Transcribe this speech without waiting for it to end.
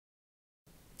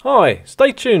Hi,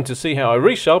 stay tuned to see how I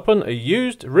resharpen a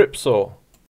used rip saw.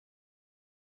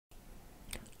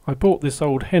 I bought this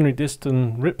old Henry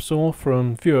Diston rip saw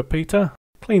from Viewer Peter,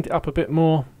 cleaned it up a bit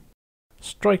more,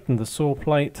 straightened the saw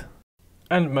plate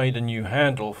and made a new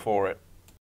handle for it.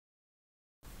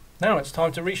 Now it's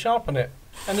time to resharpen it,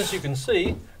 and as you can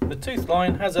see the tooth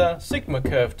line has a sigma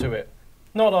curve to it.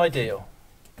 Not ideal.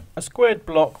 A squared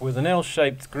block with an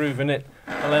L-shaped groove in it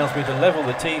allows me to level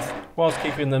the teeth whilst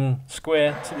keeping them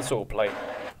square to the saw plate.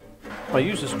 I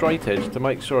use a straight edge to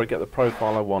make sure I get the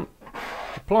profile I want.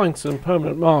 Applying some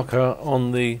permanent marker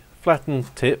on the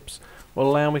flattened tips will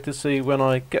allow me to see when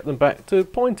I get them back to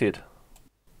pointed.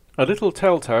 A little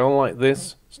telltale like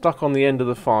this stuck on the end of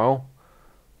the file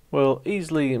will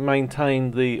easily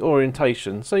maintain the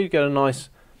orientation, so you get a nice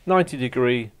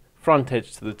 90-degree front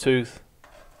edge to the tooth,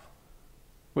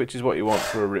 which is what you want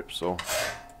for a rip saw.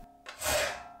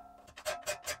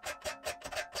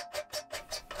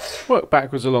 Work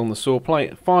backwards along the saw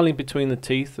plate, filing between the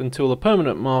teeth until the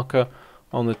permanent marker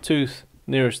on the tooth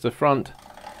nearest the front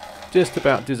just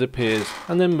about disappears,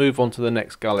 and then move on to the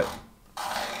next gullet.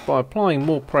 By applying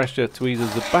more pressure to either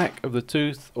the back of the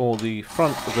tooth or the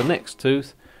front of the next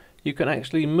tooth, you can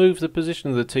actually move the position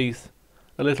of the teeth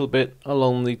a little bit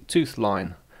along the tooth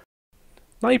line.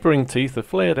 Neighbouring teeth are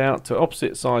flared out to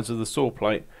opposite sides of the saw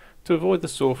plate to avoid the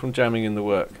saw from jamming in the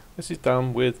work. This is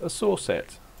done with a saw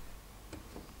set.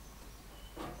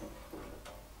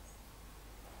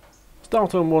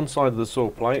 Start on one side of the saw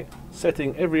plate,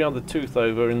 setting every other tooth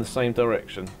over in the same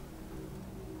direction.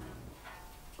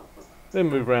 Then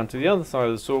move round to the other side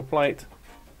of the saw plate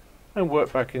and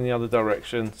work back in the other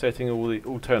direction, setting all the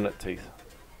alternate teeth.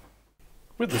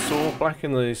 With the saw back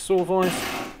in the saw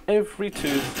vise, every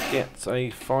tooth gets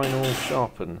a final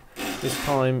sharpen, this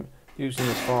time using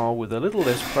the file with a little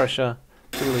less pressure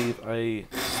to leave a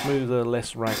smoother,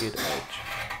 less ragged edge.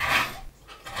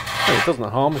 And it doesn't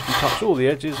harm if you touch all the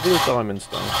edges with a diamond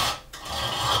stone.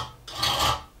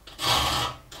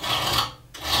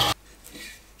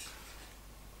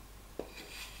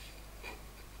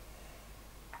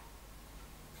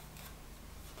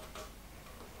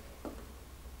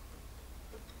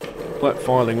 That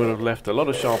filing would have left a lot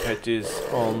of sharp edges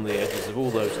on the edges of all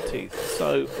those teeth,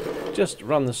 so just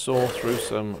run the saw through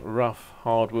some rough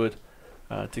hardwood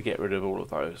to get rid of all of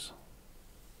those.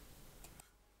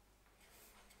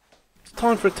 It's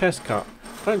time for a test cut.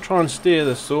 Don't try and steer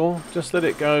the saw, just let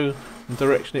it go in the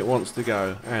direction it wants to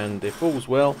go, and if all's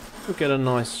well, you'll get a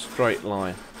nice straight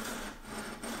line.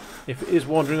 If it is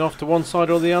wandering off to one side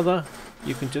or the other,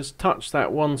 you can just touch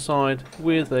that one side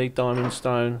with a diamond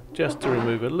stone just to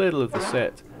remove a little of the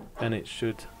set, and it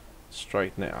should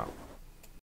straighten it out.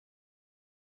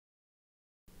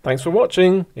 Thanks for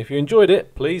watching. If you enjoyed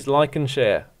it, please like and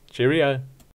share. Cheerio.